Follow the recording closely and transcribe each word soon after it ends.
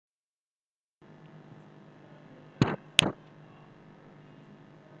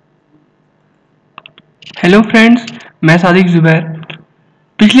Hello friends, मैं सादिक ज़ुबैर।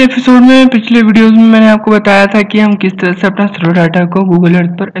 पिछले videos में मैंने आपको बताया था कि हम किस तरह से अपना सर्वर डाटा को गूगल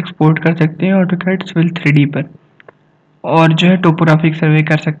अर्थ पर एक्सपोर्ट कर सकते हैं ऑटोकैड सिविल 3D पर, और जो है टोपोग्राफिक सर्वे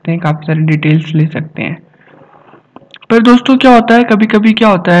कर सकते हैं, काफ़ी सारी डिटेल्स ले सकते हैं। पर दोस्तों क्या होता है, कभी कभी क्या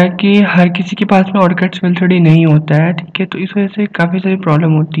होता है कि हर किसी के पास में ऑटोकैड सिविल 3D नहीं होता है, ठीक है। तो इस वजह से काफ़ी सारी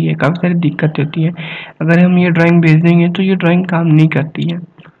प्रॉब्लम होती है, काफ़ी सारी दिक्कत होती है। अगर हम ये ड्राइंग भेज देंगे तो ये ड्राइंग काम नहीं करती है,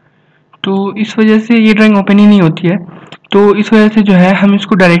 तो इस वजह से ये ड्राइंग ओपन ही नहीं होती है। तो इस वजह से जो है हम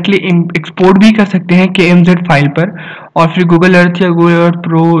इसको डायरेक्टली एक्सपोर्ट भी कर सकते हैं KMZ फाइल पर, और फिर गूगल अर्थ या गूगल अर्थ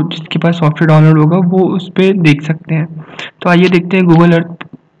प्रो जिसके पास सॉफ्टवेयर डाउनलोड होगा वो उस पर देख सकते हैं। तो आइए देखते हैं गूगल अर्थ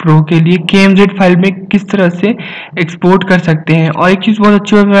प्रो के लिए KMZ फाइल में किस तरह से एक्सपोर्ट कर सकते हैं। और एक चीज़ बहुत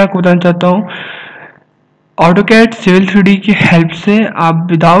अच्छी बात मैं आपको बताना चाहता हूँ, ऑटोकैड सिविल 3D की हेल्प से आप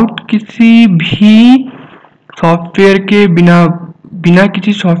विदाउट किसी भी सॉफ्टवेयर के बिना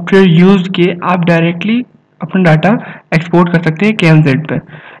किसी सॉफ्टवेयर यूज के आप डायरेक्टली अपना डाटा एक्सपोर्ट कर सकते हैं KMZ पर।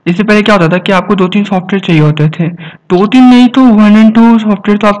 इससे पहले क्या होता था कि आपको 2-3 सॉफ्टवेयर चाहिए होते थे, 2-3 नहीं तो 1 और 2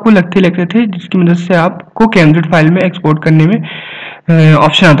 सॉफ्टवेयर तो आपको लगते थे, जिसकी मदद से आपको KMZ फाइल में एक्सपोर्ट करने में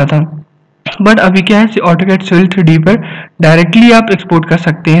ऑप्शन आता था। बट अभी क्या है, ऑटोकैड सिविल 3D पर डायरेक्टली आप एक्सपोर्ट कर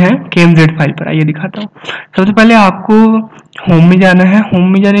सकते हैं KMZ फाइल पर। आइए दिखाता हूँ। सबसे पहले आपको होम में जाना है।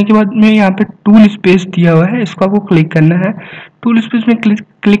 होम में जाने के बाद में यहाँ पे टूल स्पेस दिया हुआ है, इसको आपको क्लिक करना है। टूल स्पेस में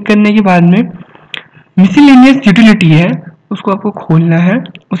क्लिक करने के बाद में मिसलेनियस यूटिलिटी है, उसको आपको खोलना है।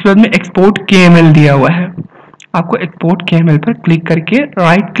 उसके बाद में एक्सपोर्ट KML दिया हुआ है, आपको एक्सपोर्ट KML पर क्लिक करके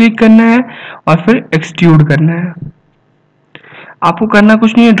राइट क्लिक करना है और फिर एक्सट्रूड करना है। आपको करना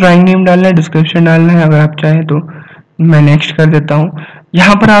कुछ नहीं है, ड्राइंग नेम डालना है, डिस्क्रिप्शन डालना है। अगर आप चाहें तो मैं नेक्स्ट कर देता हूँ।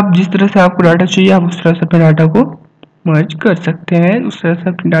 यहाँ पर आप जिस तरह से आपको डाटा चाहिए आप उस तरह से अपने डाटा को मर्ज कर सकते हैं, उस तरह से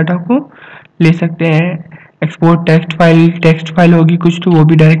अपने डाटा को ले सकते हैं। एक्सपोर्ट टेक्स्ट फाइल होगी कुछ तो वो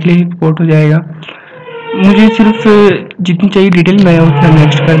भी डायरेक्टली एक्सपोर्ट हो जाएगा। मुझे सिर्फ जितनी चाहिए डिटेल मैं उतना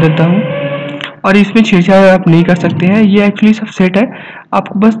नेक्स्ट कर देता हूँ, और इसमें छेड़छाड़ आप नहीं कर सकते हैं, ये एक्चुअली सब सेट है,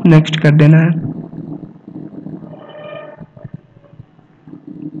 आपको बस नेक्स्ट कर देना है।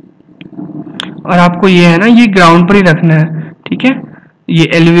 और आपको ये है ना, ये ग्राउंड पर ही रखना है, ठीक है। ये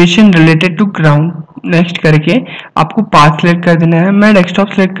elevation related to ground, next करके आपको पाथ सेलेक्ट कर देना है। मैं डेस्कटॉप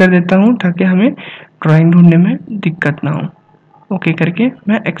सेलेक्ट कर देता हूँ ताकि हमें ड्राइंग ढूंढने में दिक्कत ना हो। ओके करके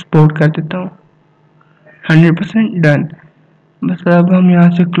मैं एक्सपोर्ट कर देता हूँ। 100% डन। बस अब हम यहाँ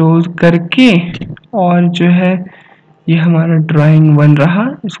से क्लोज करके, और जो है ये हमारा ड्राइंग बन रहा,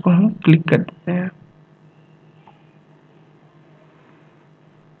 इसको हम क्लिक कर देते हैं।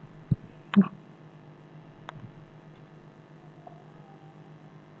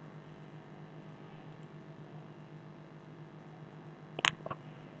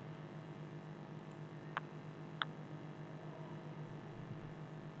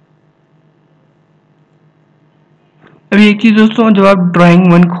 अभी एक चीज़ दोस्तों, जब आप ड्राइंग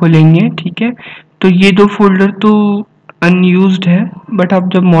 1 खोलेंगे, ठीक है, तो ये 2 फोल्डर तो अनयूज्ड है, बट आप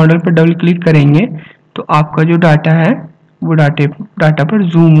जब मॉडल पर डबल क्लिक करेंगे तो आपका जो डाटा है वो डाटा पर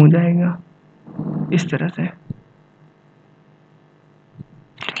जूम हो जाएगा इस तरह से,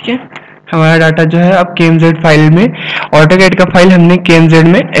 ठीक है। हमारा डाटा जो है अब KMZ फाइल में, ऑटोकैड का फाइल हमने KMZ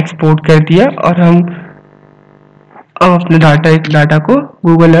में एक्सपोर्ट कर दिया, और हम अब अपने डाटा को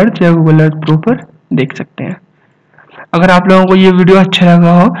गूगल अर्थ या गूगल अर्थ प्रो पर देख सकते हैं। अगर आप लोगों को ये वीडियो अच्छा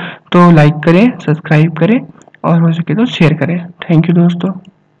लगा हो तो लाइक करें, सब्सक्राइब करें, और हो सके तो शेयर करें। थैंक यू दोस्तों।